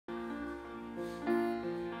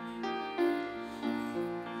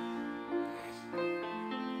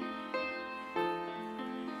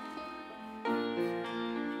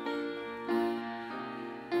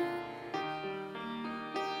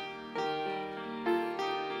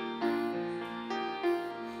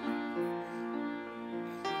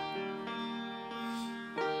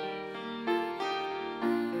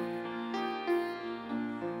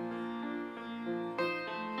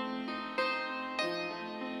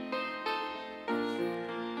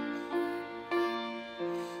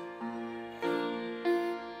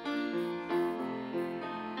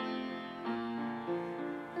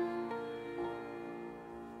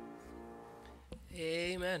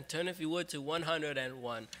Amen. Turn, if you would, to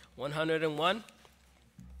 101. 101.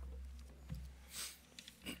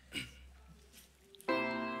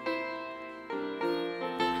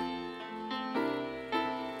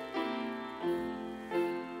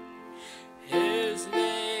 His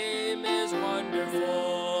name is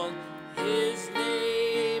wonderful. His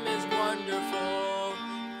name is wonderful.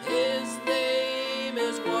 His name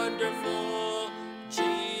is wonderful.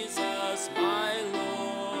 Jesus, my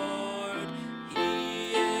Lord.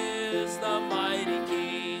 He is the mighty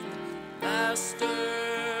King, Master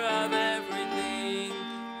of everything.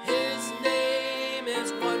 His name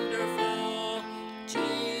is wonderful.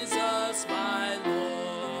 Jesus, my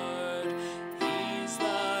Lord. He's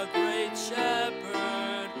the great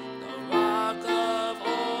shepherd, the rock of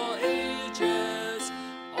all ages.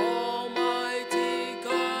 Almighty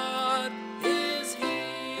God is He.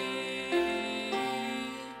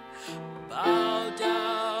 Bow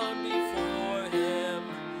down before Him,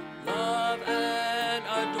 love and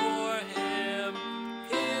adore Him.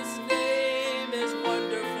 His name is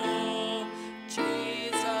wonderful,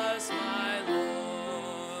 Jesus my Lord.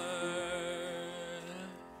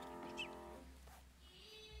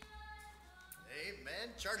 Amen.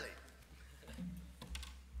 Charlie.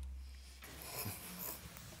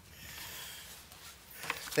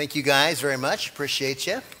 Thank you guys very much. Appreciate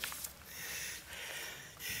you.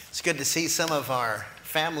 It's good to see some of our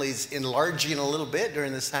families enlarging a little bit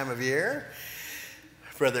during this time of year.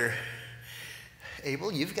 Brother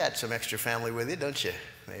Abel, you've got some extra family with you, don't you?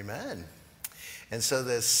 Amen. And so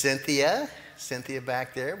there's Cynthia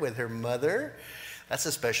back there with her mother. That's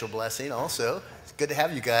a special blessing also. It's good to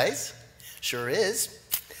have you guys. Sure is.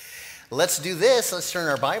 Let's do this. Let's turn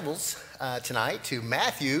our Bibles tonight to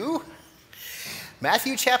Matthew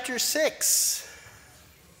chapter 6.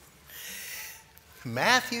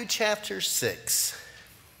 Matthew chapter 6.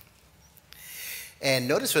 And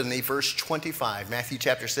notice with me verse 25. Matthew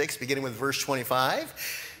chapter 6, beginning with verse 25.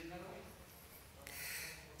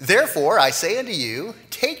 Therefore, I say unto you,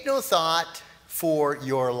 take no thought for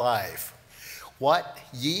your life, what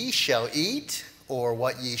ye shall eat, or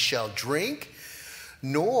what ye shall drink,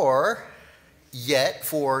 nor yet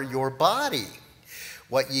for your body,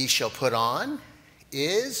 what ye shall put on.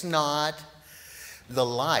 Is not the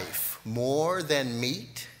life more than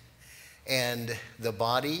meat, and the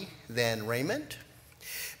body than raiment?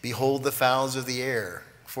 Behold the fowls of the air,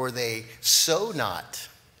 for they sow not,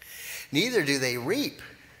 neither do they reap,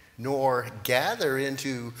 nor gather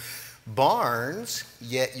into barns,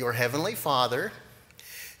 yet your heavenly Father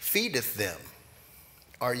feedeth them.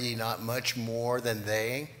 Are ye not much more than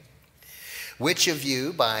they? Which of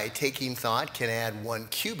you, by taking thought, can add 1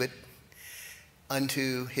 cubit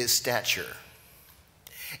unto his stature?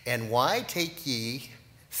 And why take ye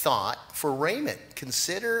thought for raiment?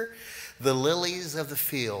 Consider the lilies of the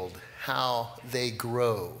field, how they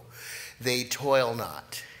grow. They toil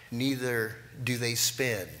not, neither do they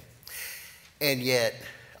spin. And yet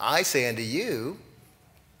I say unto you,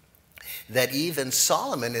 that even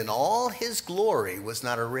Solomon in all his glory was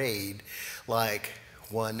not arrayed like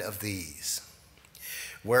one of these.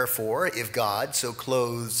 Wherefore, if God so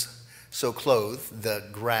clothe the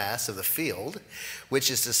grass of the field, which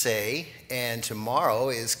is to say, and tomorrow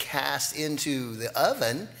is cast into the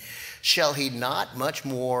oven, shall he not much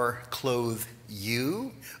more clothe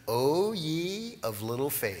you, O ye of little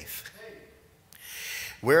faith?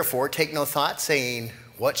 Wherefore, take no thought, saying,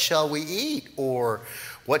 what shall we eat? Or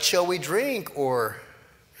what shall we drink? Or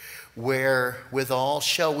wherewithal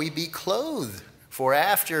shall we be clothed? For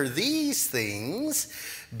after these things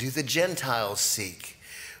do the Gentiles seek.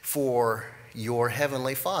 For your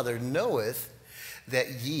heavenly Father knoweth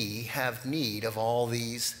that ye have need of all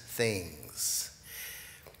these things.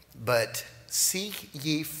 But seek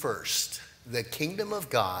ye first the kingdom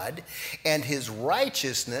of God and his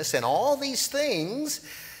righteousness, and all these things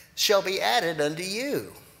shall be added unto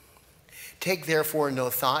you. Take therefore no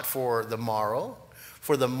thought for the morrow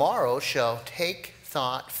shall take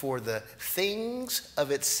thought for the things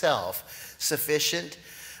of itself. Sufficient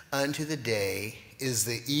unto the day is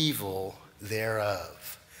the evil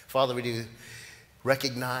thereof. Father, we do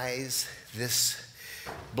recognize this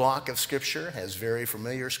block of Scripture as very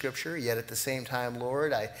familiar Scripture, yet at the same time,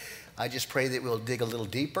 Lord, I just pray that we'll dig a little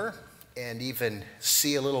deeper and even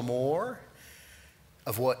see a little more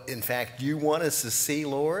of what, in fact, you want us to see,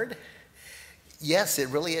 Lord. Yes, it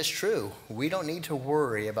really is true. We don't need to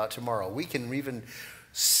worry about tomorrow. We can even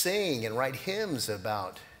sing and write hymns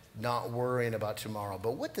about not worrying about tomorrow.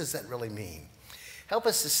 But what does that really mean? Help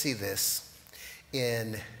us to see this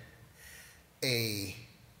in a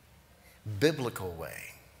biblical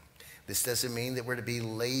way. This doesn't mean that we're to be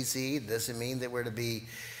lazy. It doesn't mean that we're to be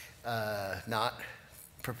not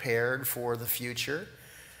prepared for the future.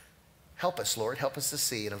 Help us, Lord. Help us to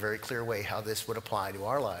see in a very clear way how this would apply to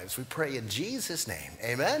our lives. We pray in Jesus' name.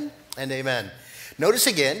 Amen and amen. Notice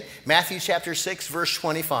again, Matthew chapter 6, verse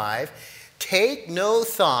 25. Take no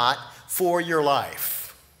thought for your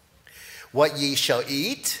life, what ye shall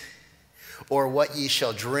eat, or what ye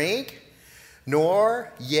shall drink,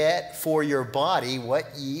 nor yet for your body what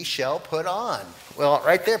ye shall put on. Well,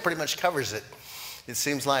 right there pretty much covers it. It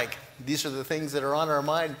seems like these are the things that are on our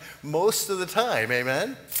mind most of the time,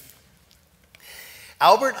 amen?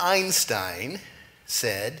 Albert Einstein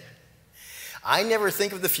said, I never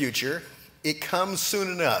think of the future, it comes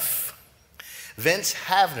soon enough. Vance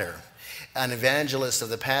Havner, an evangelist of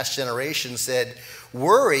the past generation, said,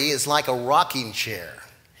 worry is like a rocking chair.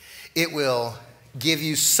 It will give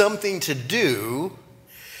you something to do,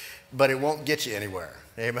 but it won't get you anywhere.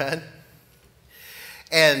 Amen?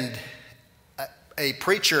 And a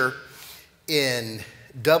preacher in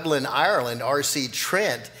Dublin, Ireland, R.C.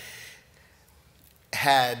 Trent,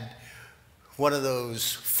 had one of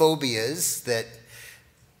those phobias that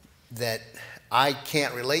I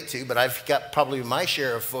can't relate to, but I've got probably my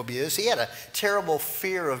share of phobias. He had a terrible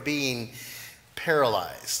fear of being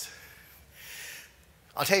paralyzed.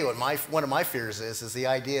 I'll tell you what one of my fears is the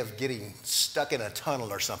idea of getting stuck in a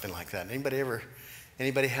tunnel or something like that.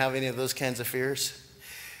 Anybody have any of those kinds of fears?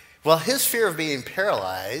 Well, his fear of being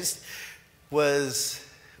paralyzed was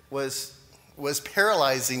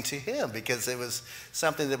paralyzing to him because it was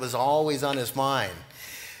something that was always on his mind.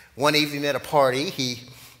 One evening at a party,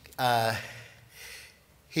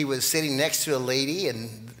 he was sitting next to a lady,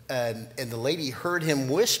 and the lady heard him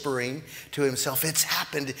whispering to himself, it's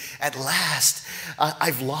happened at last.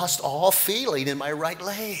 I've lost all feeling in my right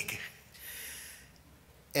leg.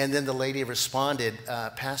 And then the lady responded,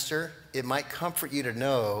 Pastor, it might comfort you to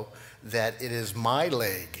know that it is my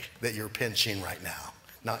leg that you're pinching right now,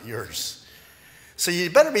 not yours. So you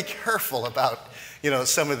better be careful about,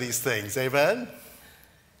 some of these things, amen?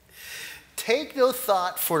 Take no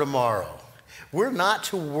thought for tomorrow. We're not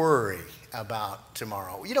to worry about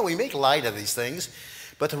tomorrow. We make light of these things,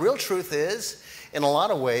 but the real truth is, in a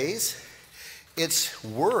lot of ways, it's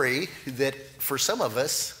worry that for some of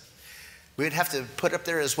us, we'd have to put up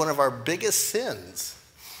there as one of our biggest sins.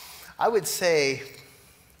 I would say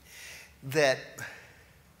that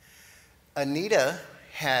Anita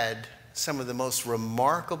had some of the most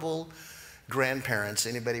remarkable grandparents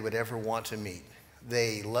anybody would ever want to meet.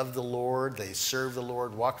 They loved the Lord, they served the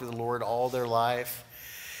Lord, walked with the Lord all their life.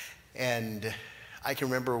 And I can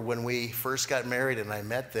remember when we first got married and I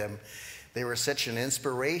met them, they were such an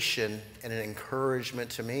inspiration and an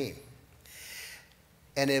encouragement to me.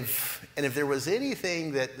 And if there was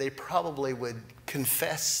anything that they probably would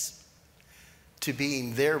confess to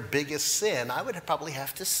being their biggest sin, I would probably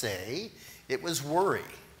have to say it was worry.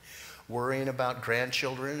 Worrying about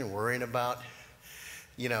grandchildren and worrying about,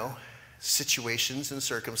 situations and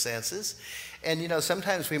circumstances. And,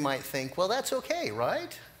 sometimes we might think, well, that's okay,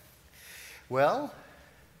 right? Well,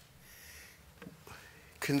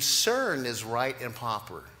 concern is right and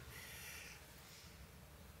proper.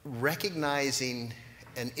 Recognizing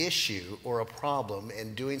an issue or a problem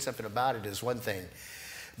and doing something about it is one thing.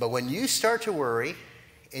 But when you start to worry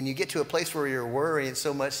and you get to a place where you're worrying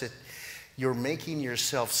so much that you're making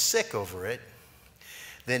yourself sick over it,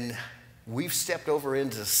 then we've stepped over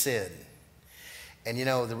into sin. And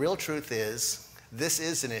the real truth is, this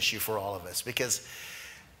is an issue for all of us because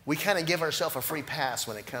we kind of give ourselves a free pass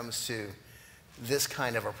when it comes to this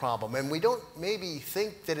kind of a problem. And we don't maybe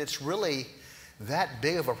think that it's really that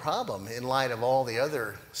big of a problem in light of all the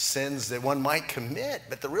other sins that one might commit.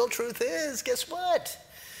 But the real truth is, guess what?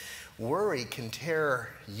 Worry can tear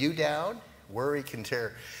you down. Worry can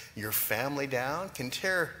tear your family down, can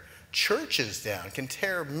tear churches down, can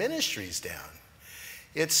tear ministries down.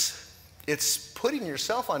 It's putting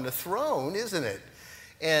yourself on the throne, isn't it?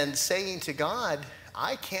 And saying to God,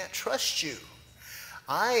 I can't trust you.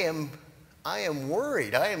 I am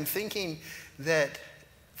worried. I am thinking that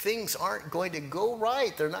things aren't going to go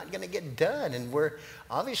right. They're not going to get done. And we're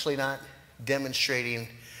obviously not demonstrating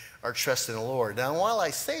our trust in the Lord. Now, while I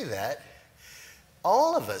say that,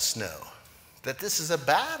 all of us know that this is a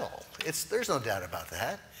battle. There's no doubt about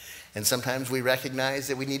that. And sometimes we recognize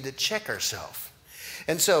that we need to check ourselves.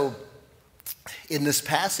 And so in this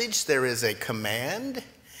passage, there is a command,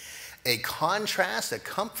 a contrast, a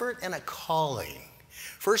comfort, and a calling.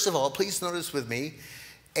 First of all, please notice with me,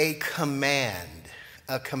 a command,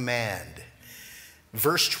 a command.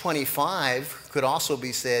 Verse 25 could also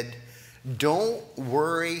be said, don't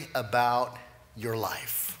worry about your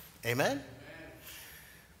life. Amen?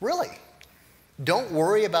 Really. Don't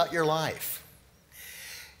worry about your life.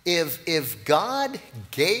 If God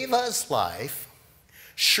gave us life,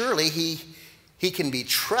 surely he can be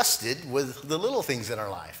trusted with the little things in our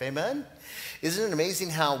life. Amen? Isn't it amazing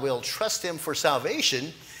how we'll trust him for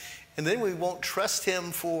salvation, and then we won't trust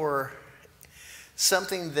him for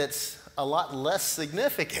something that's a lot less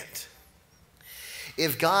significant?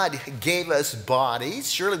 If God gave us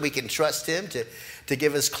bodies, surely we can trust him to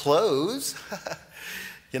give us clothes.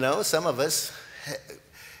 You know, some of us,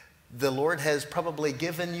 the Lord has probably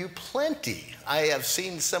given you plenty. I have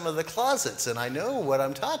seen some of the closets, and I know what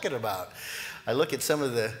I'm talking about. I look at some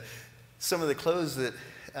of the clothes that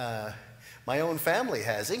my own family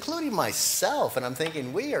has, including myself, and I'm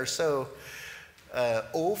thinking we are so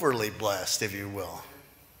overly blessed, if you will.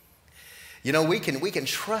 You know, we can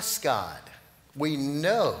trust God. We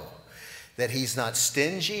know that he's not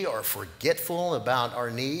stingy or forgetful about our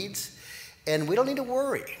needs, and we don't need to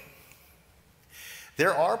worry.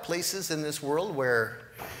 There are places in this world where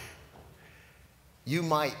you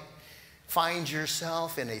might find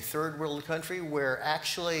yourself in a third world country where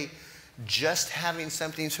actually just having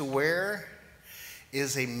something to wear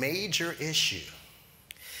is a major issue.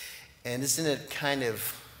 And isn't it kind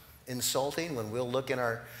of insulting when we'll look in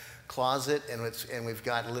our closet and we've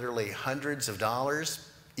got literally hundreds of dollars,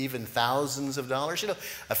 even thousands of dollars? You know,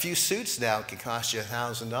 a few suits now can cost you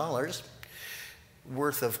 $1,000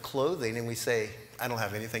 worth of clothing, and we say, I don't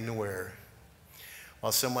have anything to wear,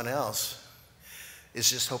 while someone else is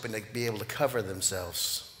just hoping to be able to cover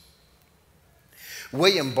themselves.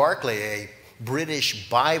 William Barclay, a British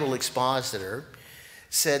Bible expositor,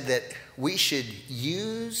 said that we should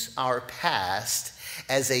use our past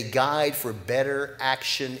as a guide for better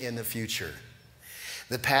action in the future.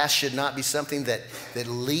 The past should not be something that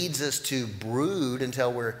leads us to brood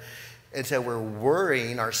until we're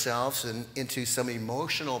worrying ourselves into some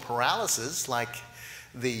emotional paralysis like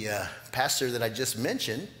the pastor that I just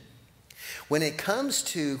mentioned. When it comes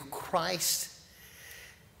to Christ,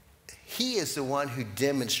 he is the one who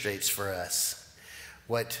demonstrates for us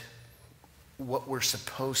what we're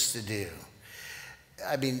supposed to do.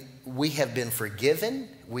 I mean, we have been forgiven.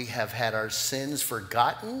 We have had our sins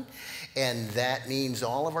forgotten. And that means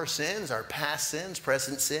all of our sins, our past sins,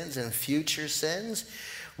 present sins, and future sins.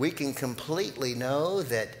 We can completely know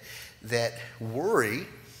that worry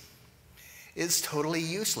is totally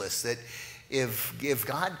useless. That if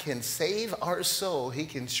God can save our soul, he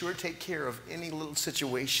can sure take care of any little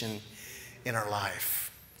situation in our life.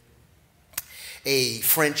 A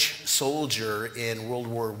French soldier in World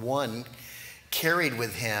War I carried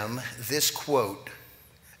with him this quote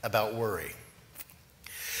about worry.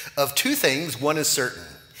 Of two things, one is certain.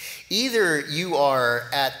 Either you are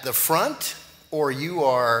at the front or you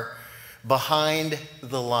are behind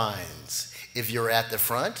the lines. If you're at the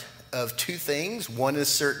front, of two things, one is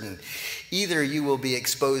certain. Either you will be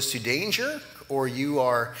exposed to danger or you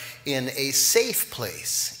are in a safe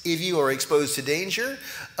place. If you are exposed to danger,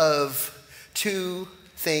 of two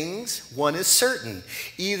things, one is certain.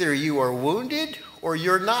 Either you are wounded or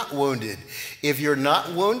you're not wounded. If you're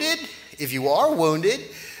not wounded, if you are wounded,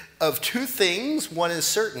 of two things, one is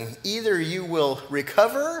certain. Either you will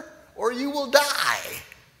recover or you will die.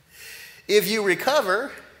 If you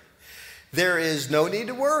recover, there is no need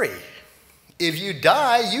to worry. If you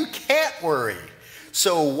die, you can't worry.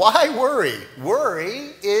 So why worry?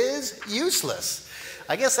 Worry is useless.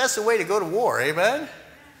 I guess that's the way to go to war, amen?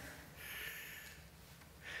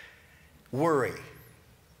 Worry.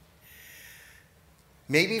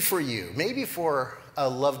 Maybe for you, maybe for a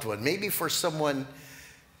loved one, maybe for someone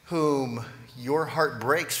whom your heart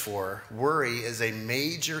breaks for, worry is a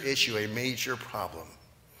major issue, a major problem.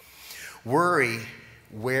 Worry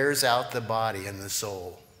wears out the body and the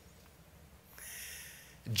soul.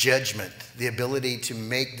 Judgment, the ability to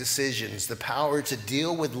make decisions, the power to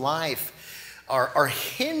deal with life are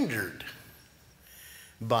hindered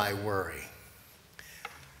by worry.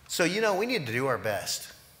 So, you know, we need to do our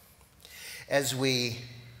best as we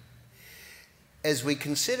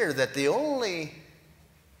consider that the only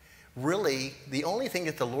thing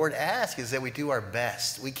that the Lord asks is that we do our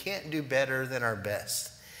best. We can't do better than our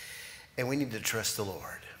best. And we need to trust the Lord.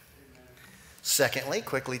 Amen. Secondly,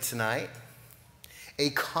 quickly tonight, a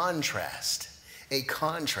contrast. A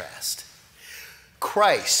contrast.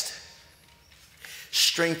 Christ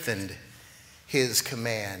strengthened his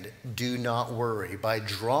command, do not worry, by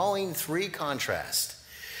drawing three contrasts.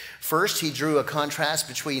 First, he drew a contrast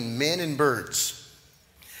between men and birds.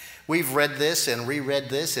 We've read this and reread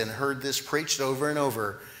this and heard this preached over and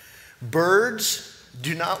over. Birds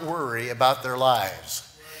do not worry about their lives.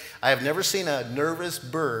 I have never seen a nervous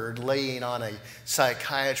bird laying on a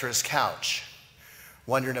psychiatrist's couch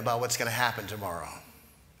wondering about what's going to happen tomorrow.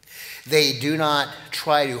 They do not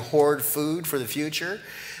try to hoard food for the future.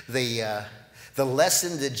 The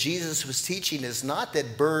lesson that Jesus was teaching is not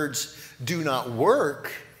that birds do not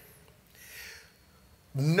work.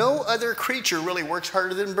 No other creature really works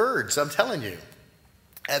harder than birds, I'm telling you.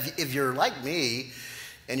 If you're like me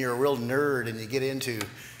and you're a real nerd and you get into,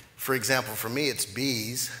 for example, for me it's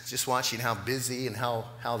bees, just watching how busy and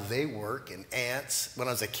how they work, and ants. When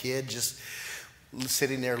I was a kid, just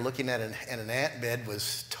sitting there looking at an ant bed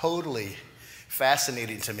was totally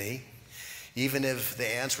fascinating to me. Even if the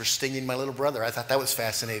ants were stinging my little brother, I thought that was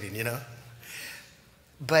fascinating, you know.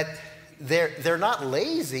 But they're not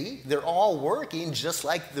lazy. They're all working just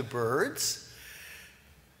like the birds.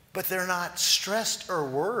 But they're not stressed or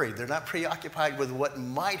worried. They're not preoccupied with what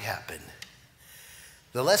might happen.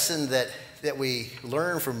 The lesson that we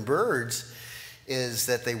learn from birds is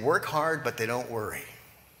that they work hard, but they don't worry.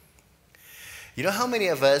 You know how many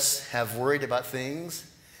of us have worried about things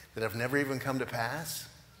that have never even come to pass?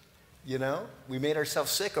 You know, we made ourselves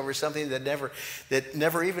sick over something that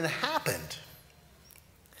never even happened.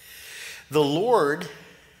 The Lord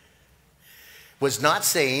was not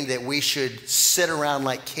saying that we should sit around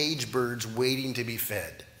like cage birds waiting to be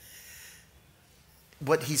fed.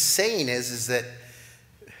 What he's saying is that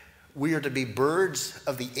we are to be birds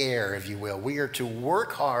of the air, if you will. We are to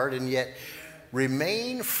work hard and yet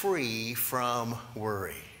remain free from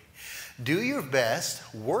worry. Do your best,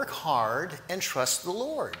 work hard, and trust the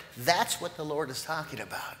Lord. That's what the Lord is talking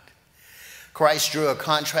about. Christ drew a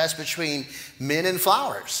contrast between men and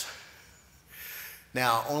flowers.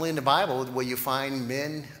 Now, only in the Bible will you find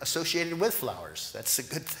men associated with flowers. That's a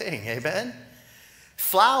good thing, amen?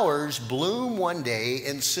 Flowers bloom one day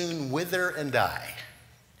and soon wither and die.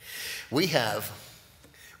 We have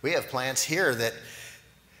plants here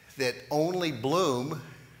that only bloom.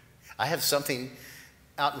 I have something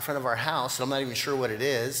out in front of our house, and I'm not even sure what it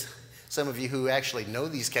is. Some of you who actually know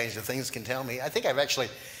these kinds of things can tell me. I think I've actually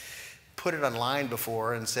put it online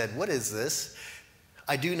before and said, what is this?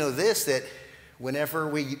 I do know this, that whenever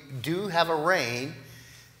we do have a rain,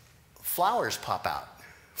 flowers pop out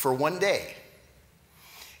for one day.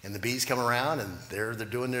 And the bees come around, and they're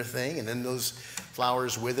doing their thing, and then those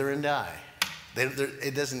flowers wither and die.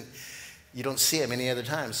 You don't see them any other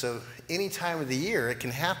time. So any time of the year, it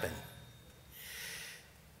can happen.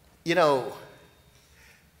 You know,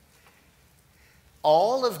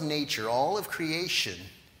 all of nature, all of creation,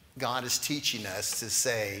 God is teaching us to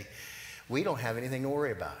say, we don't have anything to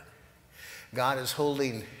worry about. God is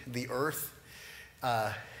holding the earth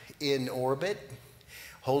in orbit,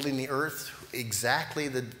 holding the earth exactly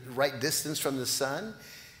the right distance from the sun.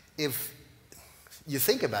 If you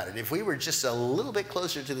think about it, if we were just a little bit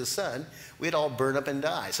closer to the sun, we'd all burn up and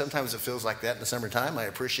die. Sometimes it feels like that in the summertime. I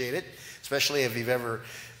appreciate it, especially if you've ever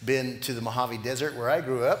been to the Mojave Desert where I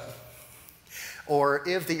grew up. Or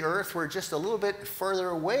if the earth were just a little bit further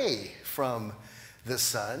away from the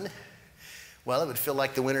sun, well, it would feel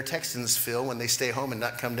like the winter Texans feel when they stay home and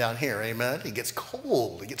not come down here, amen? It gets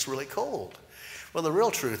cold. It gets really cold. Well, the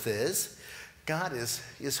real truth is God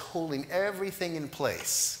is holding everything in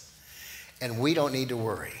place, and we don't need to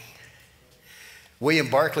worry. William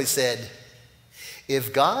Barclay said,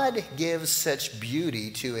 if God gives such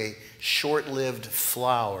beauty to a short-lived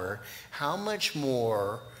flower, how much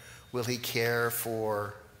more will he care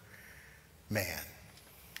for man?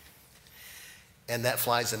 And that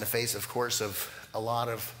flies in the face, of course, of a lot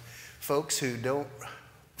of folks who don't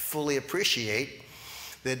fully appreciate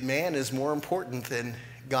that man is more important than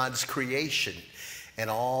God's creation and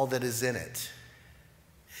all that is in it.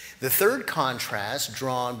 The third contrast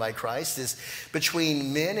drawn by Christ is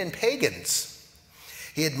between men and pagans.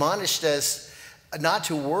 He admonished us not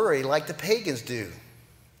to worry like the pagans do.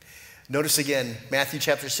 Notice again, Matthew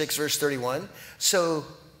chapter 6, verse 31. So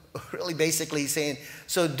really basically he's saying,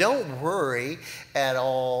 so don't worry at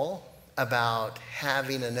all about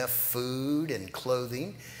having enough food and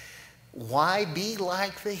clothing. Why be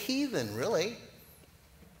like the heathen, really?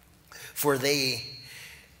 For they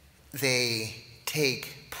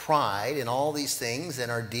take pride in all these things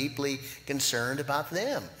and are deeply concerned about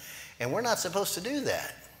them. And we're not supposed to do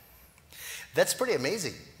that. That's pretty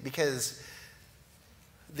amazing, because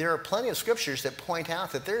there are plenty of scriptures that point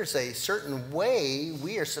out that there's a certain way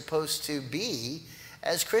we are supposed to be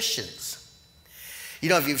as Christians. You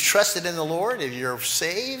know, if you've trusted in the Lord, if you're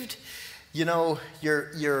saved, you know,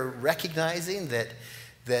 you're recognizing that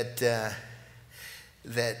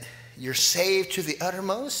you're saved to the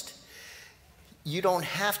uttermost. You don't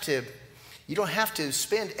have to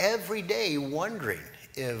spend every day wondering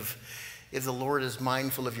if the Lord is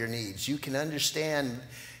mindful of your needs. You can understand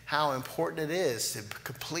how important it is to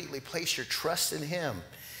completely place your trust in him.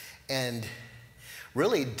 And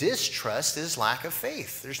really, distrust is lack of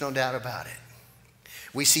faith. There's no doubt about it.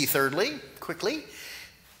 We see thirdly, quickly,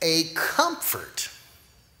 a comfort.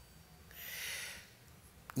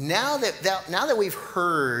 Now that we've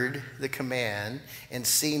heard the command and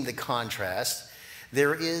seen the contrast,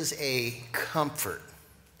 there is a comfort.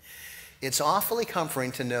 It's awfully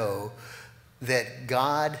comforting to know that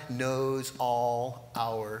God knows all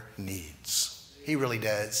our needs. He really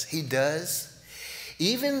does. He does.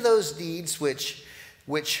 Even those needs which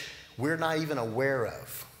we're not even aware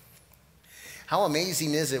of. How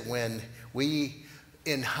amazing is it when we,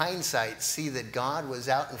 in hindsight, see that God was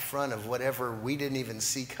out in front of whatever we didn't even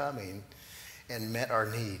see coming and met our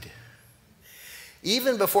need.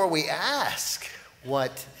 Even before we ask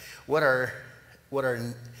what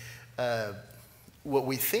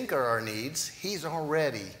we think are our needs, he's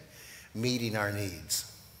already meeting our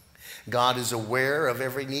needs. God is aware of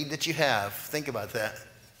every need that you have. Think about that.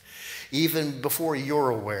 Even before you're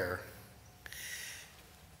aware.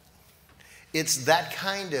 It's that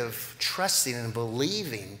kind of trusting and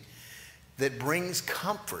believing that brings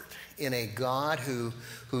comfort in a God who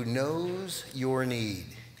knows your need.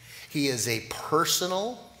 He is a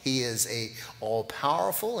personal, he is a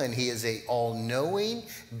all-powerful, and he is a all-knowing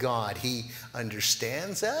God. He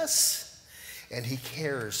understands us, and he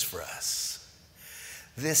cares for us.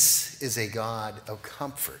 This is a God of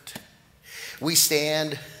comfort. We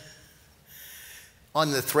stand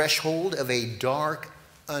on the threshold of a dark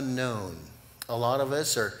unknown. A lot of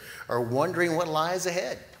us are wondering what lies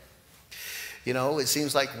ahead. You know, it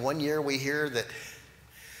seems like one year we hear that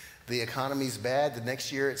the economy's bad, the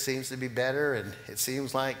next year it seems to be better, and it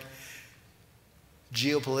seems like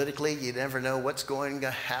geopolitically you never know what's going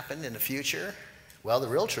to happen in the future. Well, the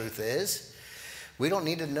real truth is we don't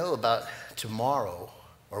need to know about tomorrow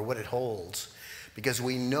or what it holds because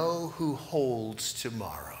we know who holds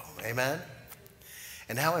tomorrow. Amen?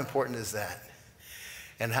 And how important is that?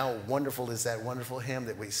 And how wonderful is that wonderful hymn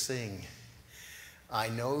that we sing? I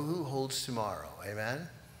know who holds tomorrow. Amen?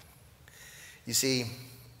 You see,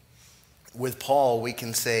 with Paul, we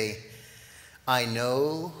can say, I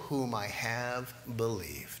know whom I have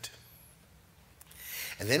believed.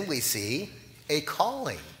 And then we see a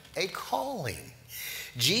calling, a calling.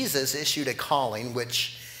 Jesus issued a calling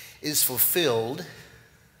which is fulfilled,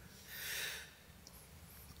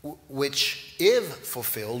 which, if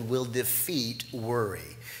fulfilled, will defeat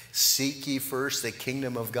worry. Seek ye first the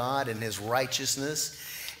kingdom of God and his righteousness,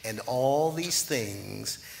 and all these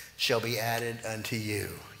things shall be added unto you.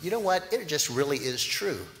 You know what? It just really is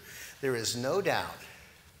true. There is no doubt.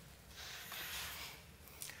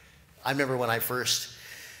 I remember when I first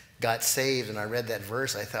got saved and I read that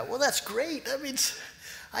verse, I thought, well, that's great. That means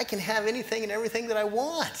I can have anything and everything that I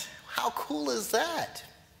want. How cool is that?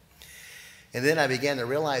 And then I began to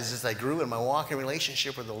realize as I grew in my walk and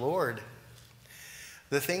relationship with the Lord,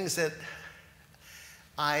 the things that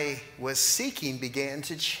I was seeking began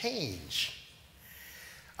to change.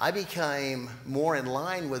 I became more in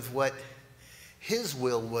line with what his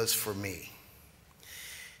will was for me.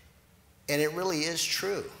 And it really is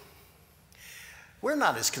true. We're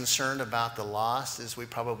not as concerned about the lost as we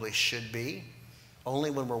probably should be.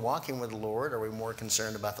 Only when we're walking with the Lord are we more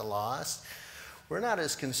concerned about the lost. We're not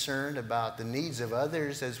as concerned about the needs of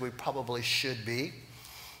others as we probably should be.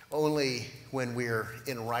 Only when we're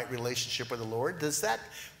in right relationship with the Lord does that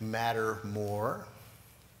matter more.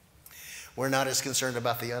 We're not as concerned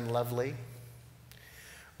about the unlovely.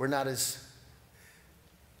 We're not as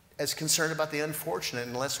concerned about the unfortunate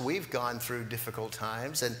unless we've gone through difficult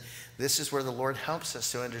times. And this is where the Lord helps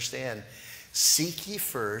us to understand. Seek ye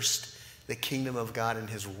first the kingdom of God and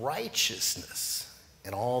his righteousness.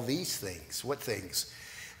 And all these things. What things?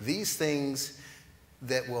 These things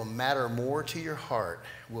that will matter more to your heart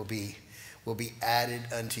will be added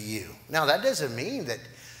unto you. Now, that doesn't mean that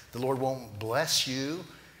the Lord won't bless you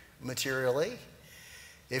materially.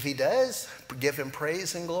 If he does, give him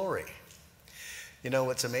praise and glory. You know,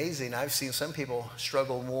 what's amazing, I've seen some people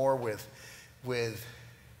struggle more with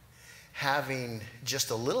having just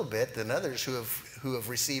a little bit than others who have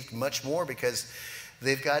received much more because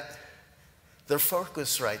they've got their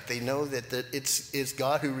focus right. They know that it's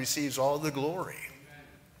God who receives all the glory.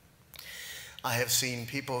 I have seen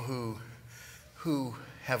people who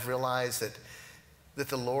have realized that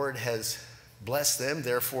the Lord has blessed them,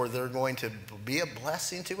 therefore they're going to be a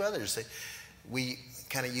blessing to others. We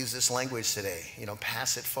kind of use this language today, you know,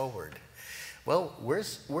 pass it forward. Well, we're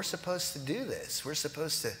supposed to do this. We're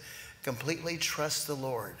supposed to completely trust the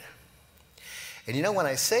Lord. And you know, when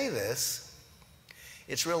I say this,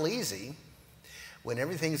 it's real easy when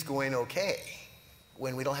everything's going okay,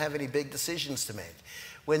 when we don't have any big decisions to make,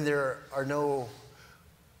 when there are no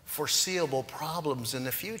foreseeable problems in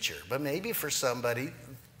the future. But maybe for somebody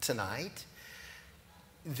tonight,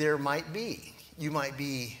 there might be. You might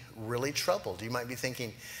be really troubled. You might be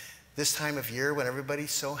thinking, this time of year when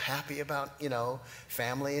everybody's so happy about, you know,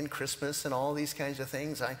 family and Christmas and all these kinds of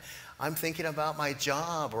things, I'm thinking about my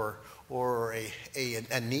job or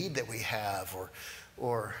a need that we have,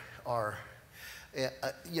 or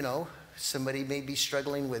you know, somebody may be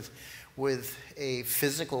struggling with a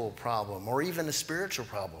physical problem or even a spiritual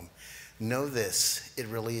problem. Know this, it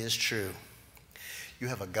really is true. You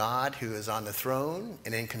have a God who is on the throne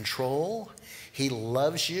and in control. He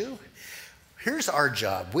loves you. Here's our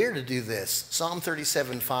job. We're to do this. Psalm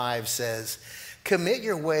 37:5 says, commit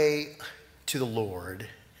your way to the Lord,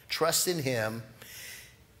 trust in him,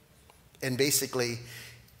 and basically,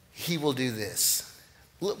 he will do this.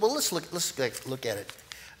 Well, let's look at it.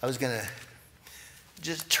 I was going to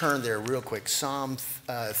just turn there real quick. Psalm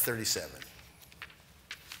 37.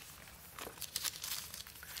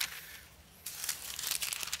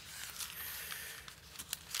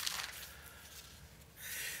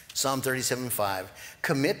 Psalm 37:5.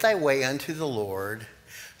 Commit thy way unto the Lord,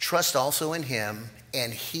 trust also in him,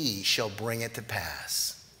 and he shall bring it to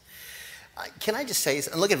pass. Can I just say,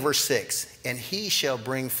 and look at verse 6, and he shall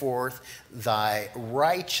bring forth thy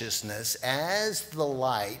righteousness as the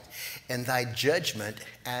light, and thy judgment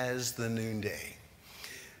as the noonday.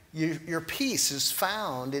 Your peace is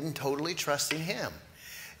found in totally trusting him.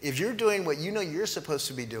 If you're doing what you know you're supposed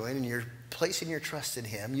to be doing, and you're placing your trust in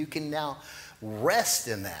him, you can now rest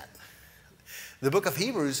in that. The book of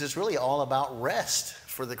Hebrews is really all about rest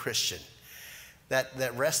for the Christian.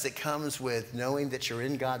 That rest that comes with knowing that you're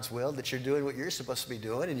in God's will, that you're doing what you're supposed to be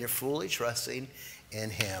doing, and you're fully trusting in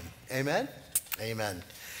him. Amen? Amen.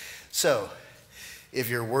 So, if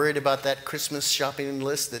you're worried about that Christmas shopping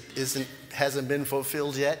list that hasn't been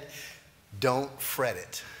fulfilled yet, don't fret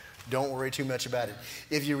it. Don't worry too much about it.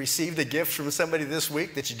 If you received a gift from somebody this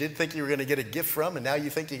week that you didn't think you were going to get a gift from, and now you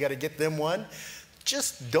think you got to get them one,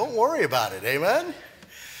 just don't worry about it. Amen?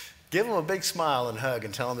 Give them a big smile and hug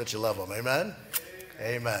and tell them that you love them. Amen?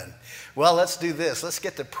 Amen. Well, let's do this. Let's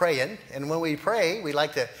get to praying. And when we pray, we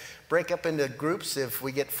like to break up into groups. If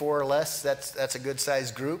we get 4 or less, that's a good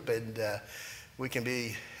sized group. And we can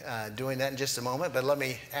be doing that in just a moment. But let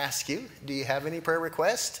me ask you, do you have any prayer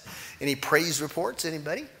requests? Any praise reports?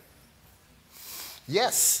 Anybody?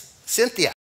 Yes. Cynthia.